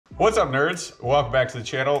What's up, nerds? Welcome back to the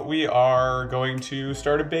channel. We are going to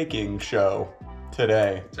start a baking show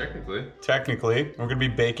today. Technically, we're gonna be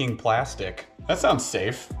baking plastic. That sounds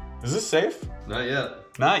safe. Is this safe? Not yet.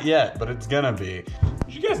 Not yet, but it's gonna be.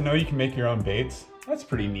 Did you guys know you can make your own baits? That's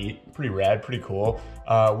pretty neat, pretty rad, pretty cool.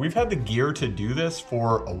 We've had the gear to do this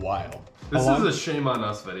for a while. This is a shame on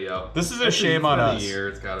us video. This is a shame on us.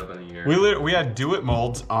 It's gotta have been a year. We had Do It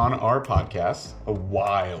Molds on our podcast a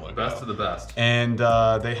while ago. Best of the best. And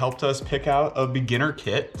they helped us pick out a beginner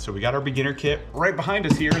kit. So we got our beginner kit right behind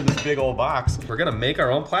us here in this big old box. We're gonna make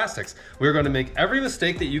our own plastics. We're gonna make every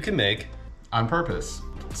mistake that you can make. On purpose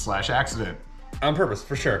 / accident. On purpose,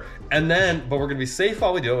 for sure. And then, but we're gonna be safe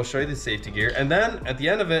while we do it. We'll show you the safety gear. And then at the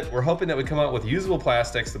end of it, we're hoping that we come out with usable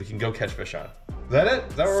plastics that we can go catch fish on. Is that it?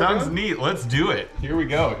 Is that what Sounds neat. Let's do it. Here we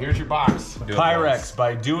go. Here's your box. Pyrex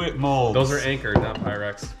by Do It Molds. Those are Anchor, not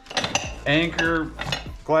Pyrex. Anchor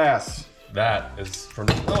glass. That is from,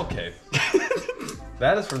 okay.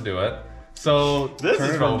 That is from Do It. So this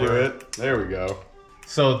is from Do It. There we go.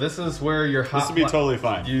 So this is where your hot... This will be totally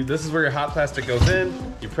fine. This is where your hot plastic goes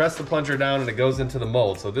in, you press the plunger down and it goes into the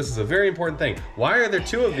mold. So this is a very important thing. Why are there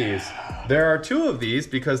two of these? There are two of these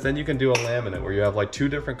because then you can do a laminate where you have like two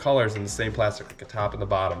different colors in the same plastic, like the top and the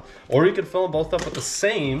bottom. Or you can fill them both up with the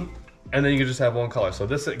same and then you can just have one color. So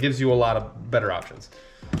this gives you a lot of better options.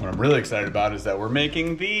 What I'm really excited about is that we're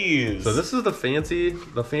making these. So this is the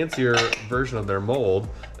fancier version of their mold.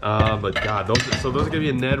 But God, those are gonna be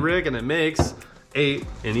a Ned rig and it makes 8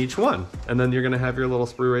 in each one, and then you're gonna have your little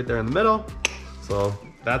sprue right there in the middle. So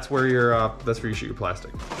that's where you shoot your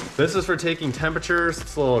plastic. This is for taking temperatures.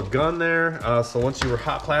 It's a little gun there. So once your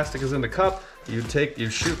hot plastic is in the cup, you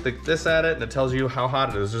shoot this at it, and it tells you how hot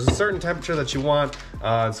it is. There's a certain temperature that you want,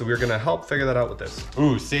 so we're gonna help figure that out with this.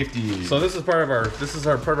 Ooh, safety. So this is part of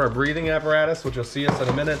our breathing apparatus, which you'll see us in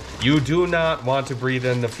a minute. You do not want to breathe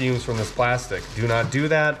in the fumes from this plastic. Do not do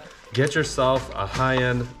that. Get yourself a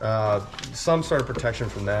high-end, some sort of protection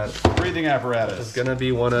from that. Breathing apparatus. It's gonna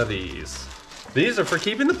be one of these. These are for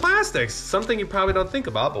keeping the plastics. Something you probably don't think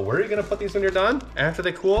about, but where are you gonna put these when you're done? After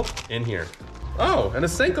they cool? In here. Oh, and a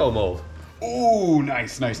Senko mold. Ooh,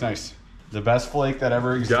 nice. The best flake that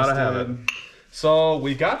ever existed. Gotta have it. So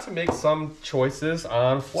we got to make some choices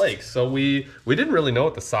on flakes. So we didn't really know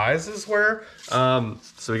what the sizes were. So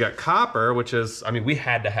we got copper, which is, I mean, we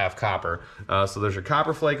had to have copper. So there's your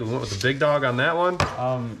copper flake. We went with the big dog on that one.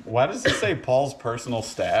 Why does it say Paul's personal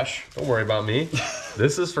stash? Don't worry about me.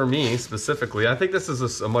 This is for me specifically. I think this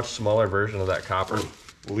is a much smaller version of that copper.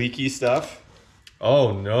 Leaky stuff?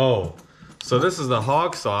 Oh no. So this is the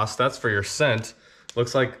hog sauce. That's for your scent.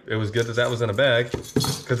 Looks like it was good that was in a bag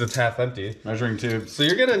because it's half empty. Measuring tubes. So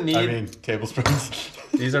you're gonna need... I mean, tablespoons.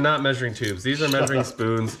 These are not measuring tubes. These are measuring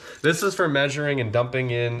spoons. This is for measuring and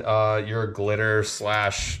dumping in your glitter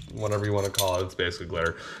 / whatever you want to call it. It's basically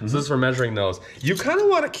glitter. So this is for measuring those. You kind of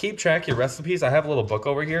want to keep track of your recipes. I have a little book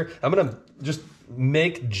over here. I'm gonna just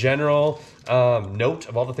make general note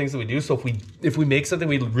of all the things that we do. So if we make something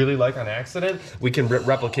we really like on accident, we can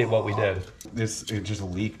replicate what we did. It just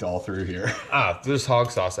leaked all through here. There's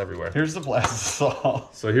hog sauce everywhere. Here's the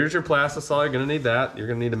plastisol. So here's your plastisol. You're gonna need that. You're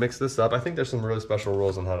gonna need to mix this up. I think there's some really special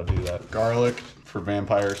rules on how to do that. Garlic for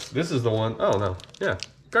vampires. This is the one. Oh no, yeah,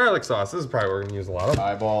 garlic sauce. This is probably what we're gonna use a lot of.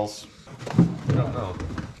 Eyeballs. I don't know.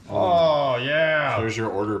 Oh yeah. There's your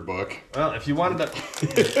order book. Well, if you wanted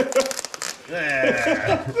to.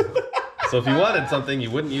 Yeah. So if you wanted something,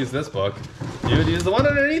 you wouldn't use this book. You would use the one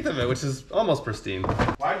underneath of it, which is almost pristine.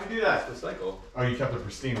 Why'd you do that? Recycle. Oh, you kept the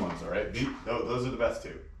pristine ones, all right? Those are the best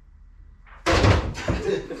two.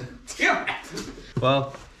 Damn it!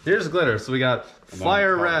 Well, here's glitter. So we got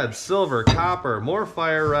fire red, silver, copper, more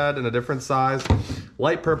fire red in a different size,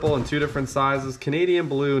 light purple in 2 different sizes, Canadian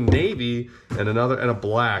blue, navy, and a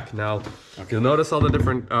black. Now, you'll notice all the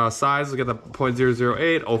different sizes. We got the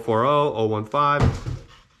 .008, 040, 015,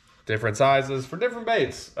 different sizes for different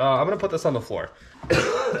baits. I'm gonna put this on the floor.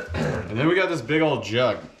 And then we got this big old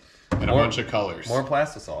jug and a bunch of colors. More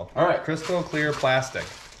plastisol. All right. Crystal clear plastic,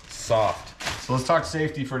 soft. So let's talk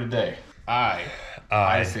safety for today. Eye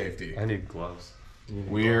safety. I need gloves.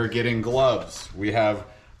 We're getting gloves. We have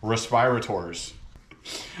respirators.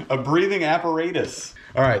 A breathing apparatus.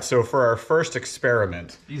 All right, so for our first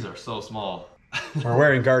experiment. These are so small. We're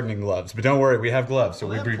wearing gardening gloves, but don't worry, we have gloves, so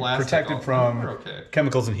we'll be protected from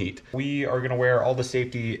chemicals and heat. We are gonna wear all the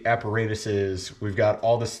safety apparatuses. We've got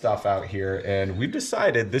all this stuff out here, and we've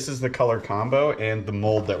decided this is the color combo and the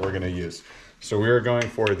mold that we're gonna use. So we are going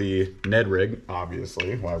for the Ned rig,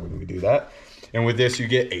 obviously. Why wouldn't we do that? And with this, you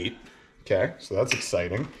get 8. Okay, so that's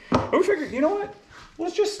exciting. But we figured, you know what?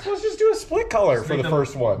 let's just do a split color for the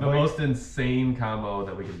first one. The most insane combo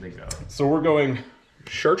that we can think of. So we're going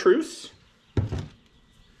chartreuse,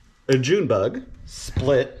 a June bug,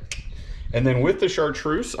 split, and then with the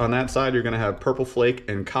chartreuse on that side, you're gonna have purple flake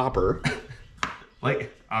and copper.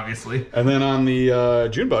 Like, obviously. And then on the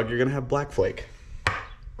June bug, you're gonna have black flake.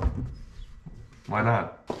 Why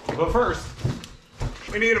not? But first,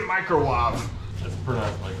 we need a microwave. It's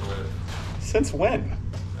pronounced microwave. Since when?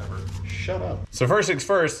 Never. Shut up. So first things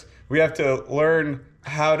first, we have to learn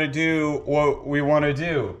how to do what we want to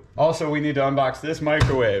do. Also, we need to unbox this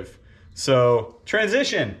microwave. So,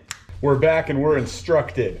 transition. We're back and we're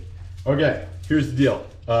instructed. Okay, here's the deal.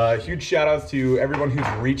 Huge shout outs to everyone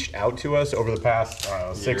who's reached out to us over the past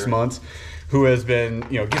 6 months, who has been,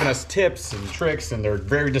 giving us tips and tricks, and they're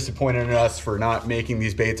very disappointed in us for not making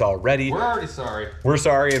these baits already. We're already sorry. We're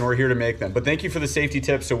sorry, and we're here to make them. But thank you for the safety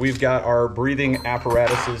tips. So we've got our breathing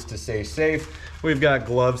apparatuses to stay safe. We've got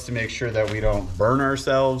gloves to make sure that we don't burn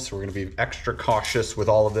ourselves. So we're gonna be extra cautious with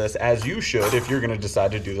all of this, as you should if you're gonna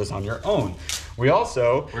decide to do this on your own. We're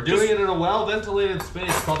doing it in a well-ventilated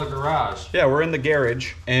space called a garage. Yeah, we're in the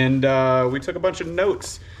garage, and we took a bunch of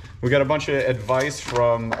notes. We got a bunch of advice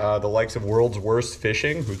from the likes of World's Worst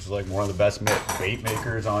Fishing, who's like one of the best bait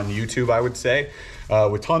makers on YouTube, I would say,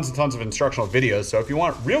 with tons and tons of instructional videos. So if you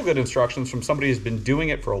want real good instructions from somebody who's been doing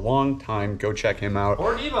it for a long time, go check him out.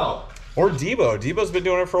 Or Debo. Or Debo. Debo's been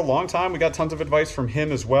doing it for a long time. We got tons of advice from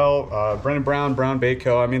him as well. Brendan Brown, Brown Bait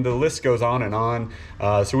Co. I mean, the list goes on and on.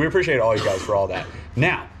 So we appreciate all you guys for all that.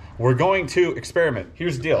 Now, we're going to experiment.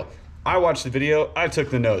 Here's the deal. I watched the video, I took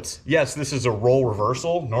the notes. Yes, this is a role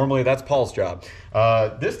reversal. Normally, that's Paul's job.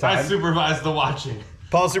 This time, I supervised the watching.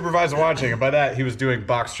 Paul supervised the watching, and by that, he was doing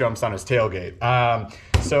box jumps on his tailgate.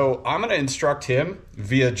 So I'm gonna instruct him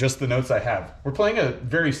via just the notes I have. We're playing a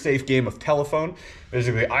very safe game of telephone.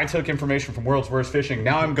 Basically, I took information from World's Worst Fishing.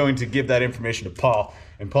 Now I'm going to give that information to Paul,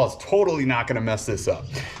 and Paul's totally not gonna mess this up.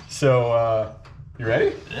 So, you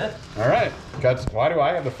ready? Yeah. All right. Why do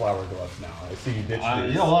I have the flower gloves now? I see you ditched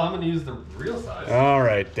these. Yeah, well, I'm going to use the real size. All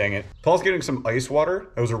right, dang it. Paul's getting some ice water.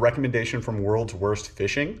 That was a recommendation from World's Worst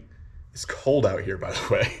Fishing. It's cold out here, by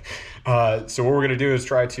the way. So what we're going to do is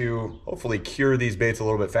try to hopefully cure these baits a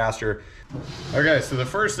little bit faster. Okay, so the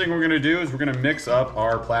first thing we're going to do is we're going to mix up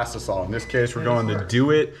our plastisol. In this case, we're going the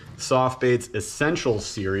Do It Soft Baits Essentials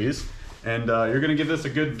series. And you're going to give this a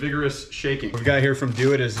good vigorous shaking. What we've got here from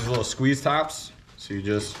Do It is these little squeeze tops. So you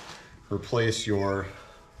just replace your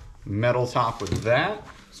metal top with that.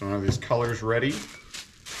 So I have these colors ready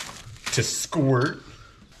to squirt.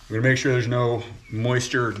 We're gonna make sure there's no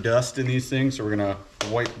moisture or dust in these things. So we're gonna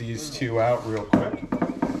wipe these two out real quick.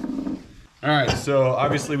 All right, so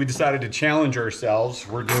obviously we decided to challenge ourselves.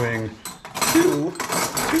 We're doing two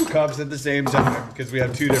cups at the same time because we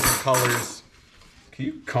have two different colors. Can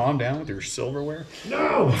you calm down with your silverware?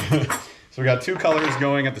 No! So we got two colors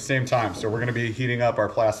going at the same time. So we're gonna be heating up our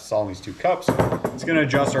plastisol in these two cups. It's gonna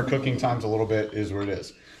adjust our cooking times a little bit, is what it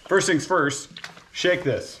is. First things first, shake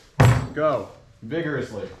this. Go,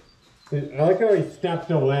 vigorously. I like how he stepped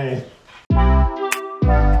away.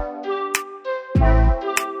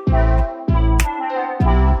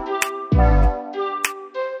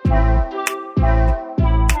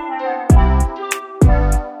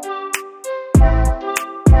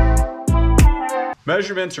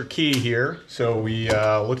 Measurements are key here. So we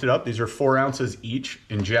looked it up. These are 4 ounces each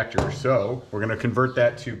injector. So we're gonna convert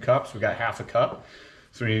that to cups. We got half a cup.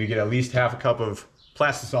 So we need to get at least half a cup of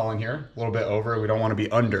plastisol in here, a little bit over. We don't wanna be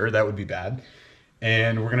under, that would be bad.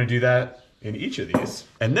 And we're gonna do that in each of these.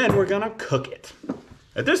 And then we're gonna cook it.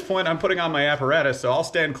 At this point, I'm putting on my apparatus, so I'll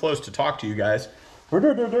stand close to talk to you guys. Are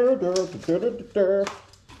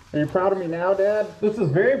you proud of me now, Dad? This is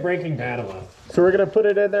very Breaking Bad of us. So we're gonna put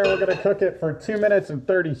it in there, we're gonna cook it for 2 minutes and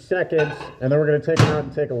 30 seconds, and then we're gonna take it out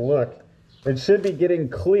and take a look. It should be getting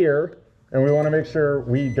clear, and we wanna make sure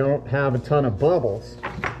we don't have a ton of bubbles.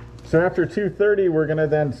 So after 2:30, we're gonna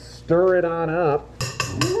then stir it on up.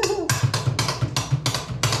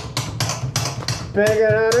 Banging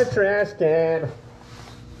on a trash can.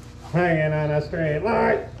 Hanging on a straight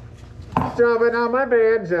line. Strumming on my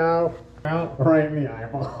banjo. Out right in the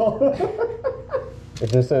eyeball. It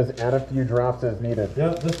just says add a few drops as needed.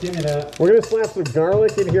 Yep, just give me that. We're gonna slap some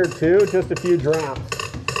garlic in here too, just a few drops.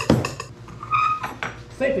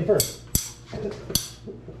 Safety first.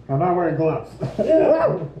 I'm not wearing gloves.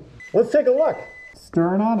 Let's take a look.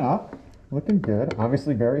 Stirring on up, looking good.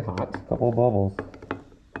 Obviously very hot. Couple of bubbles.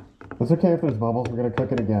 It's okay if there's bubbles, we're gonna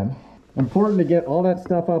cook it again. Important to get all that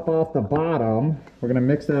stuff up off the bottom. We're gonna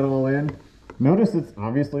mix that all in. Notice it's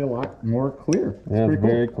obviously a lot more clear. Yeah, it's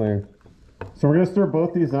very clear. So we're gonna stir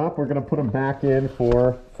both these up. We're gonna put them back in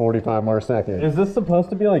for 45 more seconds. Is this supposed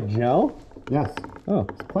to be like gel? Yes. Oh,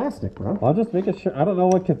 It's plastic, bro. I'll just make it sure. I don't know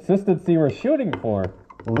what consistency we're shooting for.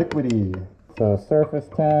 Liquidy. So surface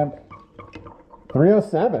temp,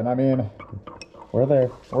 307. I mean, we're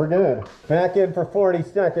there. We're good. Back in for 40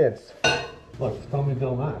 seconds. Look, just call me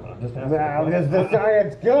Bill Nye, but I'm just asking. Now is the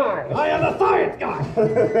science guy. I am the science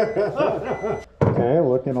guy! Okay,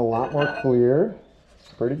 looking a lot more clear.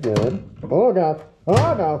 Pretty good. Oh god. Oh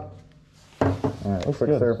no. Alright, quick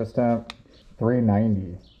good. surface temp.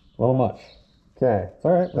 390. A little much. Okay. It's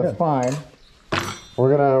alright. That's fine.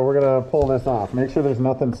 We're gonna pull this off. Make sure there's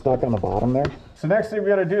nothing stuck on the bottom there. So next thing we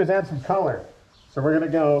gotta do is add some color. So we're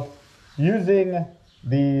gonna go using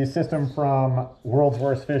the system from World's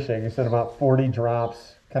Worst Fishing. You said about 40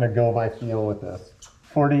 drops. Kind of go by feel with this.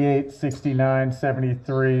 48, 69,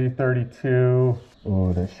 73, 32.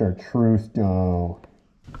 Oh, the chartreuse dough.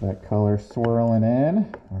 That color swirling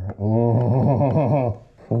in. Oh,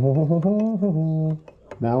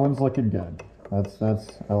 that one's looking good. I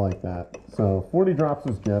like that. So 40 drops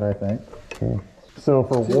is good, I think. Okay. So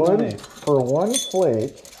for one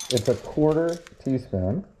flake, it's a 1/4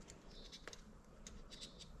 teaspoon.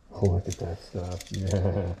 Oh, look at that stuff.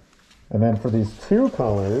 Yeah. And then for these two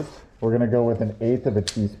colors, we're gonna go with 1/8 of a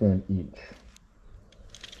teaspoon each.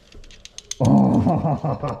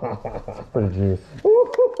 Oh, pretty juice.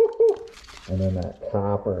 And then that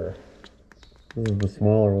copper. This is the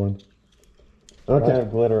smaller one. Okay. I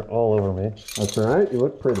have glitter all over me. That's all right. You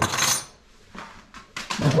look pretty.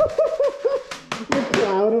 The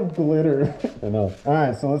cloud of glitter. I know. All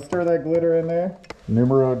right, so let's stir that glitter in there.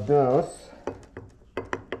 Numero dos.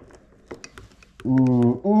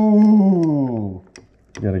 Ooh, ooh.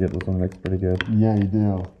 You gotta get this one mixed pretty good. Yeah, you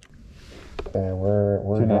do. Okay, we're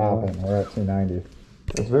dropping. We're at 290.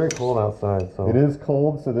 It's very cold outside, so. It is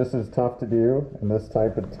cold, so this is tough to do in this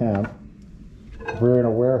type of temp. If we're in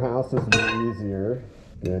a warehouse, this would be easier.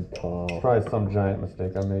 Good call. Probably some giant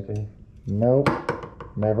mistake I'm making. Nope.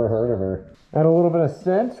 Never heard of her. Add a little bit of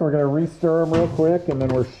scent. We're going to re-stir them real quick, and then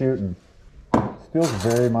we're shooting. This feels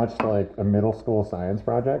very much like a middle school science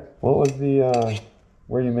project. What was the,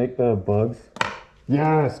 where you make the bugs?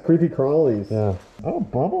 Yes, creepy crawlies. Yeah. Oh,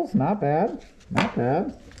 bubbles. Not bad. Not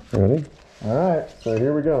bad. Ready? All right, so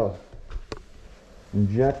here we go.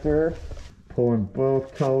 Injector. Pulling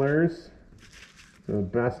both colors to the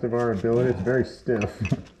best of our ability. It's very stiff.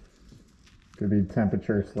 Could be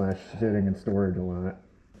temperature / shitting and storage a lot.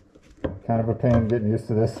 Kind of a pain getting used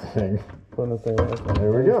to this thing. Put this thing right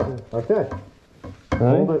There we go. Okay.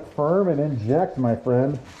 Hold it firm and inject, my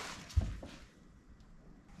friend.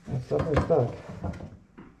 It's definitely stuck.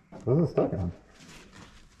 What is it stuck on?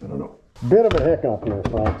 I don't know. Bit of a hiccup here,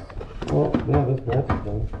 folks. Well, yeah, this batch is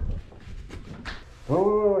done.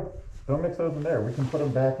 Whoa. Don't mix those in there. We can put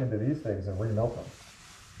them back into these things and remelt them.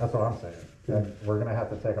 That's what I'm saying. And we're going to have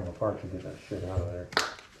to take them apart to get that shit out of there.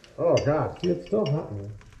 Oh, God. See, it's still hot in here.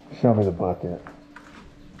 Show me the bucket.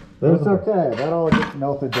 It's okay. That all gets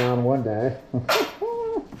melted down one day.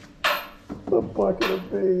 The bucket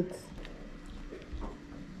of baits.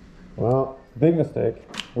 Well, Big mistake.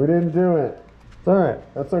 we didn't do it. It's all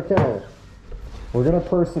right. That's okay. We're going to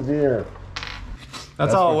persevere.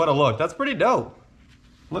 That's how it would have looked. That's pretty dope.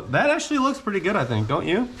 Look, that actually looks pretty good, I think, don't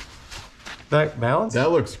you? That balance?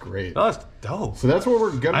 That looks great. That looks dope. So that's what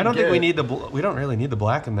we're gonna I don't get. think we need the we don't really need the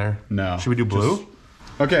black in there. No. Should we do blue? Just-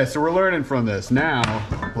 okay, so we're learning from this. Now,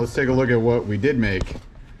 let's take a look at what we did make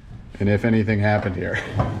and if anything happened here.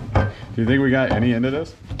 Do you think we got any into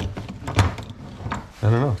this? I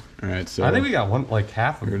don't know. All right, so I think we got one, like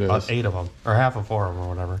half of Here it is. 8 of them, or half of 4 of them, or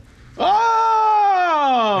whatever.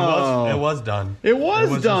 Oh! It was done. It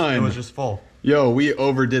was done. It was just full. Yo, we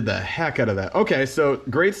overdid the heck out of that. Okay, so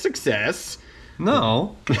great success.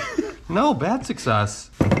 No, no, bad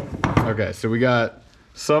success. Okay, so we got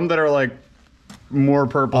some that are like more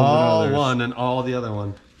purple All than others. one and all the other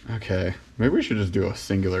one. Okay, maybe we should just do a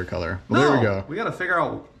singular color. Well, there we go. We gotta figure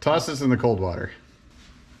out. Toss this in the cold water.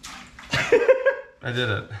 I did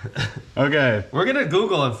it. Okay. We're gonna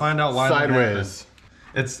Google and find out why Sideways.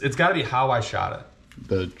 that happened. It's gotta be how I shot it.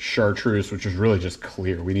 The chartreuse, which is really just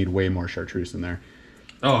clear. We need way more chartreuse in there.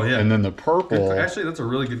 Oh yeah. And then the purple. Actually, that's a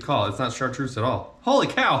really good call. It's not chartreuse at all. Holy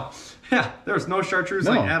cow! Yeah, there was no chartreuse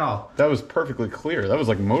like at all. That was perfectly clear. That was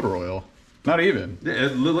like motor oil. Not even. Yeah,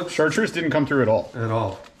 it looks Chartreuse didn't come through at all. at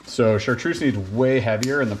all. So chartreuse needs way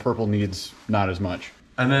heavier, and the purple needs not as much.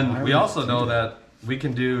 And then we also know that we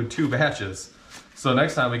can do 2 batches. So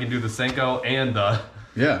next time we can do the Senko and the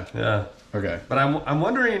Yeah. yeah. Okay. But I'm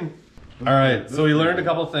wondering. All right, so we learned a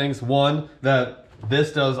couple things. One, that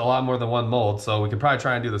this does a lot more than one mold, so we could probably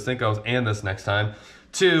try and do the Cincos and this next time.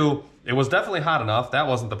 2, it was definitely hot enough. That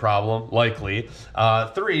wasn't the problem, likely.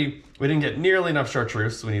 3, we didn't get nearly enough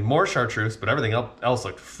chartreuse, so we need more chartreuse, but everything else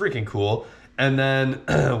looked freaking cool. And then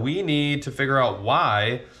we need to figure out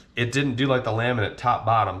why it didn't do like the laminate top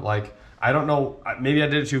bottom. Like, I don't know, maybe I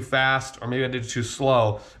did it too fast or maybe I did it too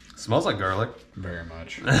slow. Smells like garlic. Very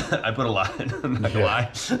much. I put a lot in, I'm not gonna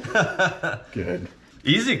lie. Good.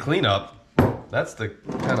 Easy cleanup. That's the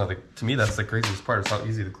kind of to me, that's the craziest part, is how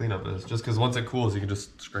easy the cleanup is. Just because once it cools, you can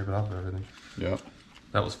just scrape it off of everything. Yep.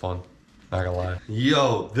 That was fun. Not gonna lie.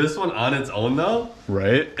 Yo, this one on its own though.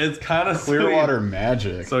 Right? It's kind of Clearwater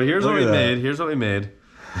magic. So here's what we made. Here's what we made.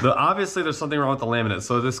 Obviously there's something wrong with the laminate.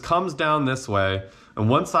 So this comes down this way. And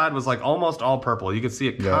one side was like almost all purple. You could see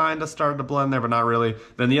it kind of started to blend there, but not really.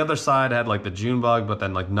 Then the other side had like the June bug, but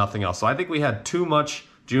then like nothing else. So I think we had too much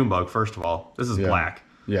June bug, first of all. This is black.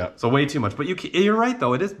 Yeah. So way too much. But you're right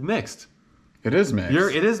though, it is mixed. It is mixed.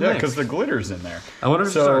 It is mixed. Yeah, because the glitter's in there. I wonder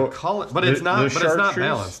if it's color, but it's not. But it's not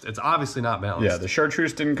balanced. It's obviously not balanced. Yeah, the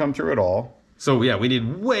chartreuse didn't come through at all. So yeah, we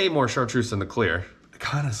need way more chartreuse in the clear.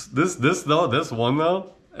 God, this one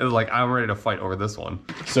though, it was like I'm ready to fight over this one.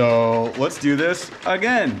 So let's do this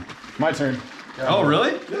again. My turn. Oh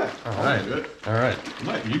really? Yeah. All right. All right.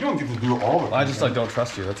 You don't get to do all of it. I just like don't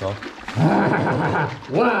trust you. That's all.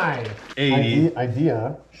 Why? 80.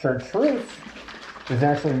 Idea. Chartreuse is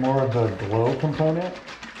actually more of the glow component.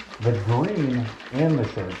 The green in the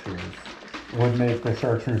chartreuse would make the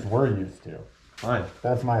chartreuse we're used to. Fine.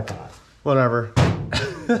 That's my thought. Whatever.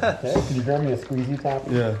 Okay, can you grab me a squeezy top?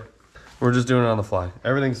 Yeah. We're just doing it on the fly.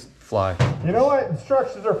 Everything's fly. You know what?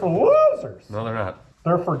 Instructions are for losers. No, they're not.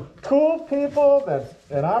 They're for cool people,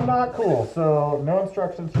 and I'm not cool, so no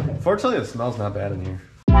instructions for me. Fortunately, it smells not bad in here.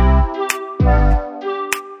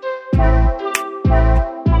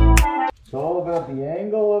 It's all about the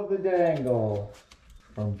angle of the dangle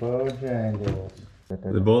from Bojangles.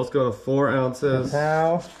 They both go to 4 ounces.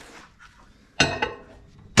 How?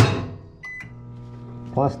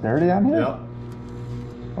 Plus 30 on here? Yep.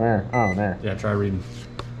 Where? Oh, there. Yeah, try reading.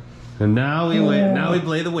 And now we wait. Now we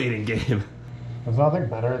play the waiting game. There's nothing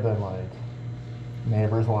better than like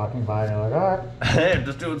neighbors walking by and you're like, all right. Hey, I'm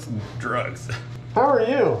just doing some drugs. How are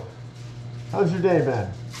you? How's your day been?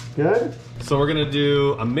 Good? So we're gonna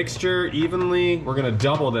do a mixture evenly. We're gonna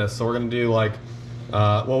double this. So we're gonna do like,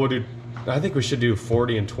 we'll do, I think we should do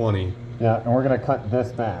 40 and 20. Yeah, and we're gonna cut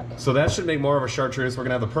this back. So that should make more of a chartreuse. We're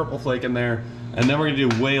gonna have the purple flake in there, and then we're gonna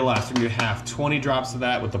do way less. We're gonna do half, 20 drops of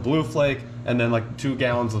that with the blue flake, and then like 2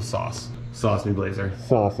 gallons of sauce. Sauce me, Blazer.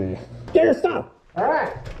 Saucy. Get your stuff!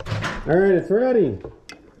 Alright! Alright, it's ready.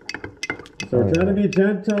 So we're trying to be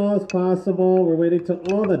gentle as possible. We're waiting till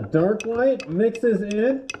all the dark light mixes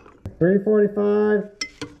in. 345,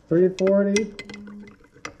 340.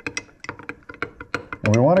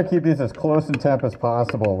 And we want to keep these as close in temp as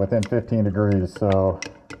possible within 15 degrees, so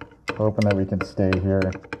hoping that we can stay here.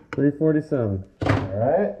 347.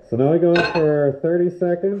 Alright, so now we go up for 30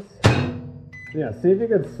 seconds. Yeah, see if you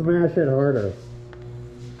can smash it harder.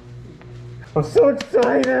 I'm so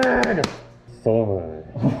excited! So am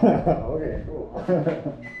I. Okay, cool.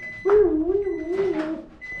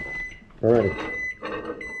 Alrighty.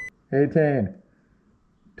 18.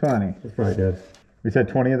 20. That's probably good. We said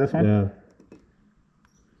 20 of this one? Yeah.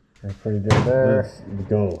 That's pretty good there. Let's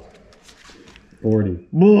go. 40.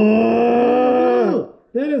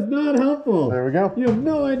 That is not helpful. There we go. You have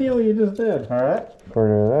no idea what you just did. Alright.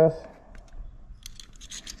 Quarter of this.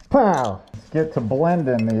 Pow! Let's get to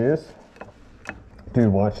blending these. Dude,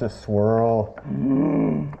 watch this swirl.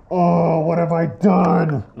 Oh, what have I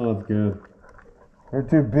done? Oh, that's good. We're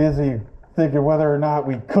too busy thinking whether or not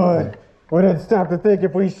we could. We didn't stop to think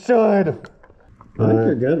if we should. I think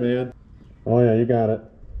you're good, man. Oh, yeah, you got it.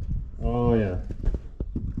 Oh, yeah.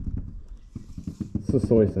 It's a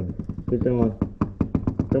soyson. Keep going.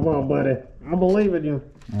 Come on, buddy. I believe in you.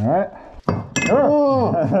 All right.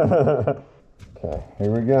 Oh. Okay,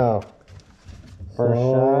 here we go. First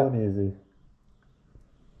shot. Easy.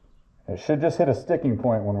 It should just hit a sticking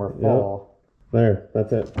point when we're full. Yep. There,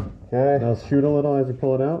 that's it. Okay. Now shoot a little as you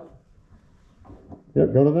pull it out.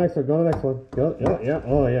 Yep, go to the next one, go to the next one. Go, yeah,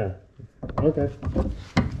 oh yeah. Okay.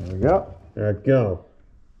 There we go. There we go.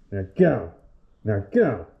 There we go. There we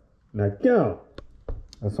go. There we go.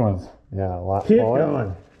 This one's, yeah, a lot fuller. Keep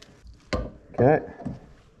going. Okay.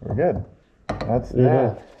 We're good. That's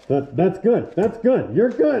that. That's good. That's good. You're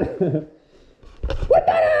good. We did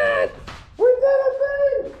it! We did a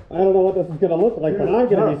thing! I don't know what this is going to look like, but I'm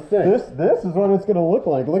going to be sick. This is what it's going to look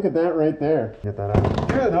like. Look at that right there. Get that out.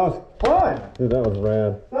 Dude, that was fun. Dude, that was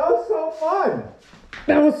rad. That was so fun.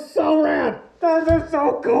 That was so rad. This is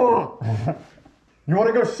so cool. You want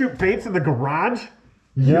to go shoot baits in the garage?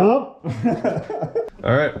 Yup.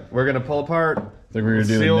 All right, we're gonna pull apart. I think we're gonna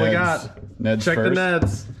do see the what neds. we got. Neds Check first. the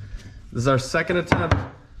neds. This is our second attempt.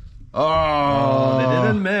 Oh, They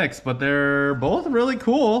didn't mix, but they're both really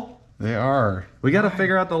cool. They are. We got to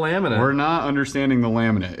figure out the laminate. We're not understanding the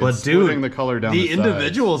laminate. But it's dude, splitting the color down the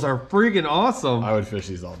individuals are freaking awesome. I would fish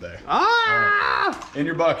these all day. Ah! In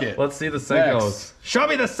your bucket. Let's see the Senkos. Show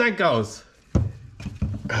me the Senkos.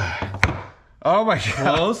 Oh my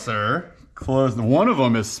god. Closer. Close. One of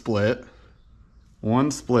them is split. One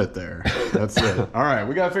split there. That's it. All right,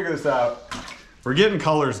 we gotta figure this out. We're getting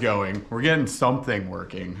colors going. We're getting something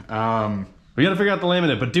working. We gotta figure out the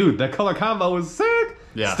laminate, but dude, that color combo was sick.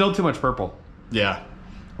 Yeah. Still too much purple. Yeah.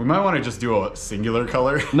 We might want to just do a singular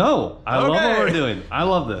color. No, I love what Okay. we're doing. I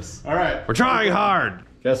love this. All right. We're trying hard.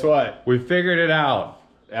 Guess what? We figured it out.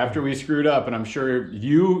 After we screwed up, and I'm sure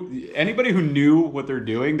anybody who knew what they're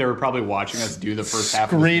doing, they were probably watching us do the first half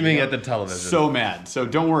of this Screaming video. at the television. So mad. So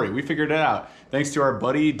don't worry, we figured it out. Thanks to our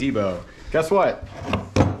buddy Debo. Guess what?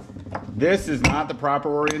 This is not the proper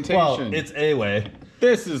orientation. Well, it's a way.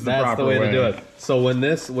 This is the That's proper the way to do it. So when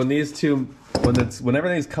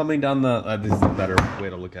everything's coming down the, this is a better way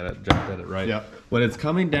to look at it. Just did it right. Yep. When it's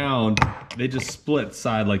coming down, they just split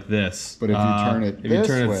side like this. But if you turn it if you this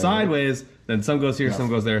turn way- it sideways, then some goes here, some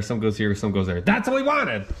goes there, some goes here, some goes there. That's what we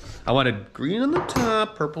wanted. I wanted green on the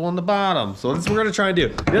top, purple on the bottom. So this is what we're gonna try and do.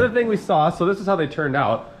 The other thing we saw, so this is how they turned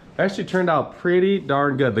out. They actually turned out pretty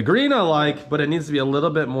darn good. The green I like, but it needs to be a little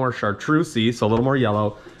bit more chartreusey, so a little more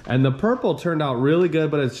yellow. And the purple turned out really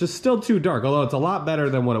good, but it's just still too dark, although it's a lot better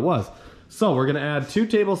than what it was. So we're gonna add 2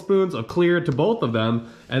 tablespoons of clear to both of them,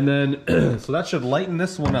 and then, so that should lighten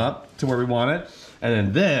this one up to where we want it. And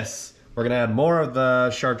then this, we're gonna add more of the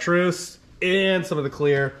chartreuse and some of the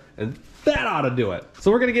clear, and that ought to do it. So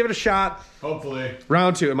we're gonna give it a shot. Hopefully.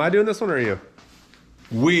 Round 2, am I doing this one or are you?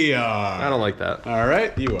 We are. I don't like that. All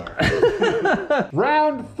right, you are.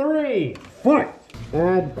 Round 3. Fight.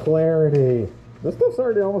 Add clarity. This stuff's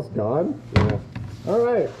already almost gone. Yeah. All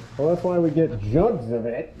right. Well, that's why we get jugs of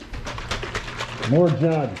it. More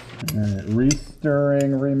jugs. All right.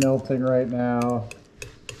 Restirring, remelting right now.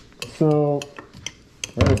 So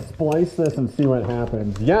we're gonna splice this and see what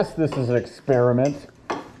happens. Yes, this is an experiment.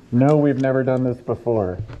 No, we've never done this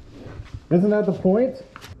before. Isn't that the point?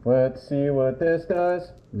 Let's see what this does.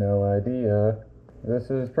 No idea. This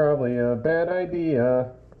is probably a bad idea.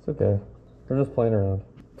 It's okay. We're just playing around.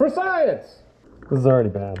 For science! This is already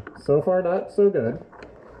bad. So far, not so good.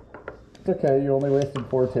 It's okay, you only wasted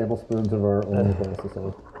 4 tablespoons of our oil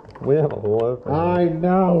glycosol. We have a whole lot. I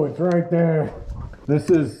know, it's right there. This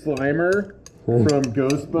is Slimer from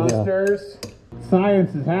Ghostbusters. Yeah.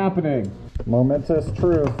 Science is happening. Momentous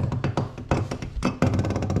truth.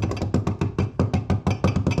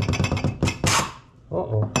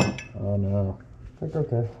 Uh-oh. Oh no. I think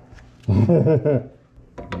okay. We're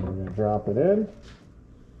gonna drop it in.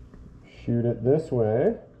 Shoot it this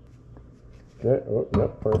way. Okay. Oh,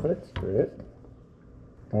 yep, perfect. Great.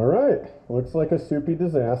 All right. Looks like a soupy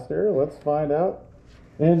disaster. Let's find out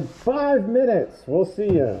in 5 minutes. We'll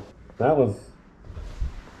see ya. That was...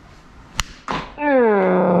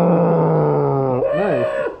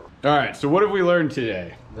 nice. All right, so what have we learned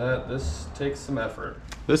today? This takes some effort.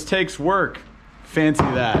 This takes work. Fancy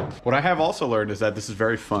that. What I have also learned is that this is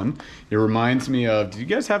very fun. It reminds me of, did you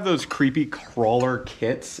guys have those creepy crawler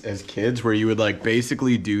kits as kids where you would like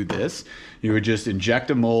basically do this? You would just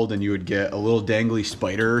inject a mold and you would get a little dangly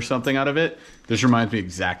spider or something out of it. This reminds me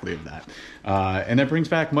exactly of that. And that brings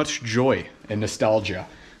back much joy and nostalgia.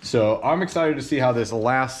 So I'm excited to see how this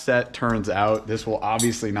last set turns out. This will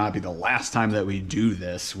obviously not be the last time that we do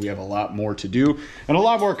this. We have a lot more to do and a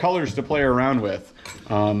lot more colors to play around with.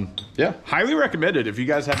 Yeah, highly recommended. If you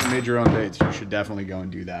guys haven't made your own baits, you should definitely go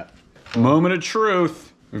and do that. Moment of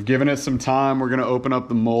truth. We've given it some time. We're gonna open up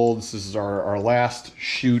the molds. This is our last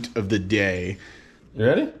shoot of the day. You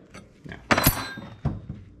ready? Yeah.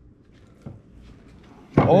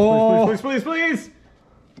 Oh, Please, please.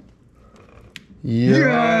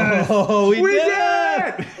 yes! Oh, we did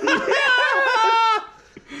it!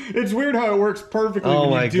 It's weird how it works perfectly Oh when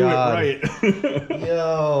my you do God. it right.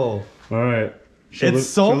 Yo. All right. It's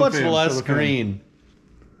so much less green.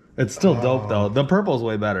 It's still dope though. The purple's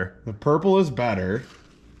way better. The purple is better.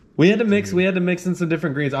 We had to mix in some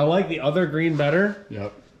different greens. I like the other green better.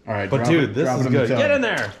 Yep. All right. But dude, this is good. Get in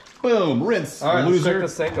there. Boom. Rinse. All right, Loser.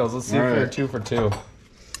 let's check the Senkos. Let's see All if they're right. 2 for 2.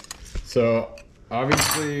 So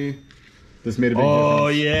obviously this made a big Oh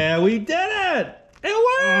difference. yeah, we did it! It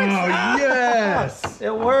works! Oh yes.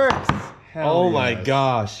 It works! Hell Oh my yes.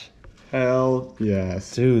 gosh. Hell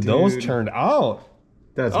yes. Dude, those turned out.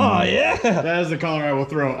 That's money. Yeah. That is the color I will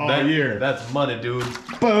throw all year. That's money, dude.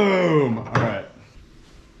 Boom. All right.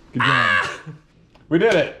 Good job. We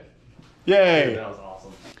did it. Yay. Dude, that was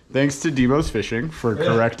awesome. Thanks to BurlyFishing for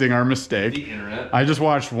correcting our mistake. The internet. I just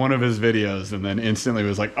watched one of his videos and then instantly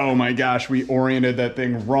was like, oh my gosh, we oriented that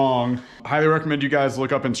thing wrong. Highly recommend you guys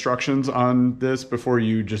look up instructions on this before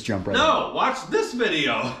you just jump right in. No, watch this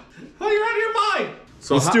video. Oh, you're out of your mind.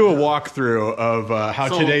 So let's do a walkthrough of how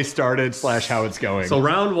today started / how it's going. So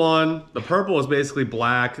round one, the purple was basically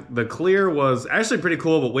black. The clear was actually pretty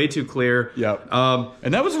cool, but way too clear. Yep.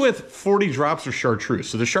 And that was with 40 drops of chartreuse.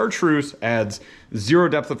 So the chartreuse adds 0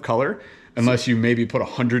 depth of color unless you maybe put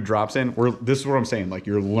 100 drops in. This is what I'm saying. Like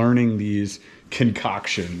you're learning these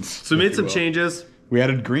concoctions. So we made some changes. We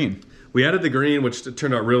added green. We added the green, which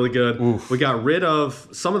turned out really good. Oof. We got rid of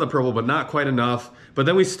some of the purple, but not quite enough. But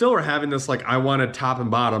then we still were having this, like, I wanted top and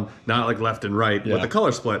bottom, not like left and right with the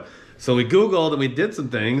color split. So we Googled and we did some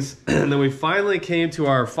things, and then we finally came to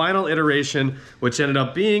our final iteration, which ended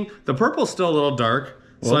up being the purple's still a little dark.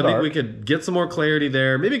 So I think we could get some more clarity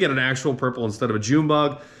there, maybe get an actual purple instead of a June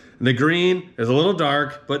bug. And the green is a little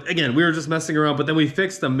dark, but again, we were just messing around, but then we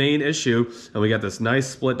fixed the main issue, and we got this nice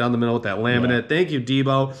split down the middle with that laminate. Thank you,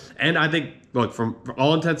 Debo. And I think, look, for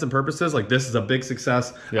all intents and purposes, like this is a big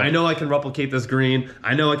success. I know I can replicate this green.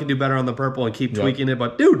 I know I can do better on the purple and keep tweaking it,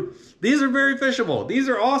 but dude, these are very fishable. These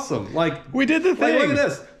are awesome. Like, we did the thing. Like, look at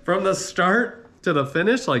this. From the start to the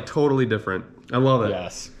finish, like totally different. I love it.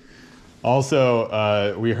 Yes.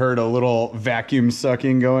 Also, we heard a little vacuum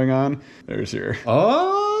sucking going on. There's your...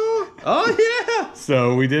 Oh, yeah.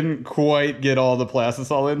 So we didn't quite get all the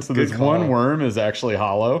plastisol in. So this one worm is actually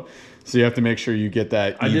hollow. So you have to make sure you get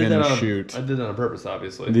that even shoot. I did that on purpose,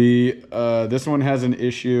 obviously. This one has an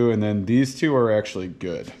issue, and then these two are actually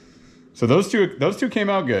good. So those two came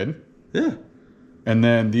out good. Yeah. And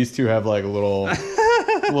then these two have like little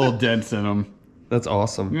dents in them. That's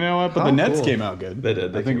awesome. You know what? But the nets came out good. They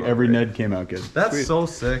did. I think every net came out good. That's so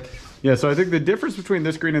sick. Yeah, so I think the difference between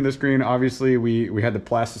this green and this green, obviously we had the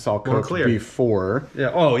plastisol cooked before. Yeah.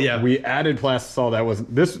 Oh yeah. We added plastisol. That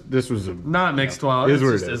wasn't this was not mixed well. Is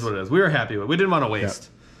what it is. What it is. We were happy with it. We didn't want to waste.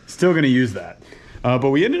 Yeah. Still gonna use that. But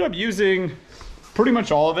we ended up using pretty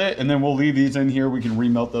much all of it, and then we'll leave these in here. We can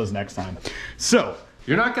remelt those next time. So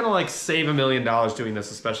you're not gonna like save $1 million doing this,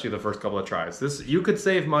 especially the first couple of tries. You could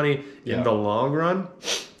save money in the long run.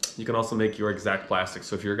 You can also make your exact plastic.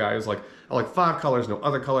 So if you're a guy who's like, I like 5 colors, no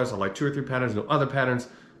other colors, I like 2 or 3 patterns, no other patterns,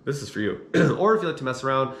 this is for you. Or if you like to mess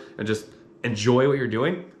around and just enjoy what you're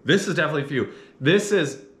doing, this is definitely for you. This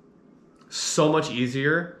is so much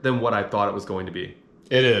easier than what I thought it was going to be.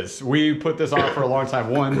 It is. We put this off for a long time.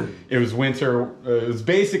 One, it was winter. It was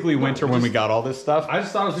basically winter when we got all this stuff. I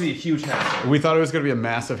just thought it was going to be a huge hassle. We thought it was going to be a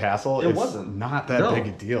massive hassle. It wasn't. Not that big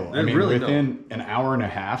a deal. I mean, really within an hour and a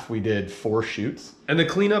half, we did 4 shoots. And the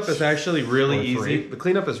cleanup is actually really easy. The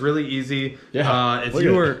cleanup is really easy. Yeah.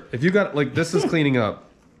 If you got, like, this is cleaning up.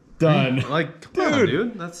 Done. Like, come on,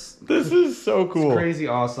 dude. This is so cool. It's crazy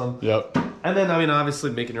awesome. Yep. And then, I mean, obviously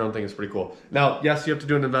making your own thing is pretty cool. Now, yes, you have to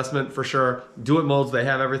do an investment for sure. Do It Molds, they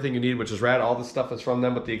have everything you need, which is rad. All the stuff is from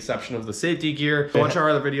them with the exception of the safety gear. So watch our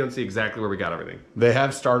other video and see exactly where we got everything. They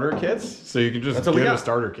have starter kits, so you can just get a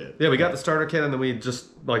starter kit. Yeah, we got the starter kit, and then we just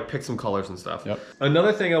like pick some colors and stuff. Yep.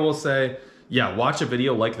 Another thing I will say, yeah, watch a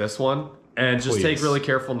video like this one. And just take really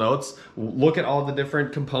careful notes. Look at all the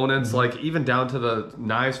different components, like even down to the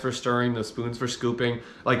knives for stirring, the spoons for scooping.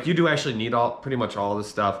 Like you do actually need pretty much all of this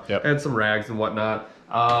stuff, and some rags and whatnot.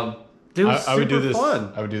 Dude, I would do this.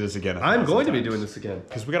 Fun. I would do this again. I'm going to be doing this again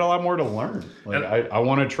because we got a lot more to learn. Like I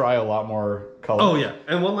want to try a lot more colors. Oh yeah,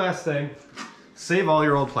 and one last thing. Save all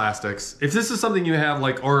your old plastics. If this is something you have,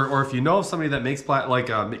 like, or if you know of somebody that makes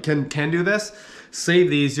can do this, save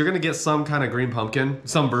these. You're gonna get some kind of green pumpkin,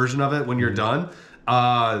 some version of it when you're done.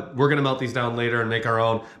 We're gonna melt these down later and make our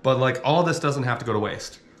own. But like all this doesn't have to go to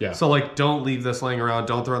waste. Yeah. So like, don't leave this laying around.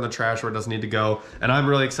 Don't throw it in the trash where it doesn't need to go. And I'm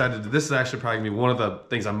really excited. This is actually probably gonna be one of the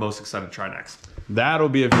things I'm most excited to try next. That'll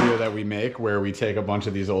be a video that we make where we take a bunch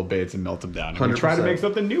of these old baits and melt them down. And we try to make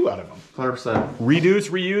something new out of them. 100%. Reduce,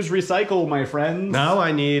 reuse, recycle, my friends. Now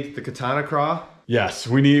I need the katana craw. Yes,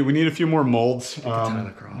 we need a few more molds.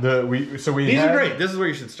 Katana craw. These are great. This is where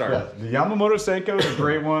you should start. Yeah, the Yamamoto Senko is a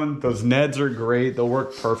great one. Those Neds are great. They'll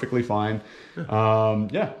work perfectly fine.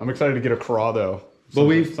 Yeah, I'm excited to get a craw though. But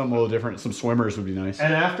something a little different. Some swimmers would be nice.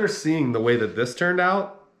 And after seeing the way that this turned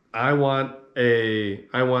out, I want a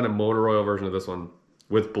motor oil version of this one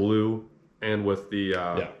with blue and with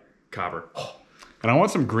the copper. And I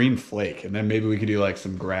want some green flake, and then maybe we could do like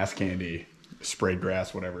some grass candy, sprayed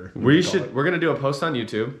grass, whatever. We're gonna do a post on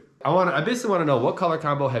YouTube I basically want to know, what color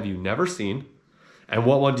combo have you never seen, and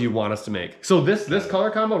what one do you want us to make? So this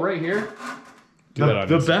color combo right here,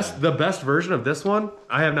 the best version of this one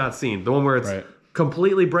I have not seen. The one where it's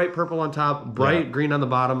completely bright purple on top, bright green on the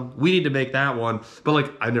bottom. We need to make that one, but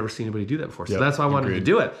like I've never seen anybody do that before, so that's why I wanted to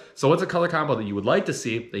do it. So what's a color combo that you would like to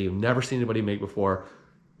see that you've never seen anybody make before?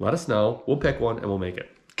 Let us know. We'll pick one and we'll make it.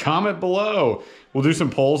 Comment below. We'll do some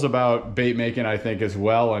polls about bait making, I think, as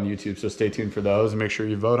well on YouTube, so stay tuned for those and make sure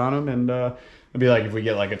you vote on them. And it'll be like if we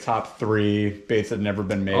get like a top 3 baits that have never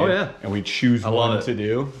been made, and we choose one to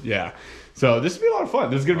do. So this would be a lot of fun.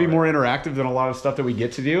 This is going to be more interactive than a lot of stuff that we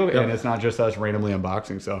get to do, and it's not just us randomly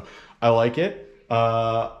unboxing. So I like it.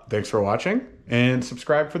 Thanks for watching, and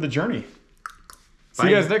subscribe for the journey. See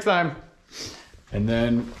you guys next time. And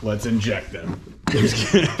then let's inject them.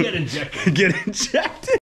 Get injected. Get injected.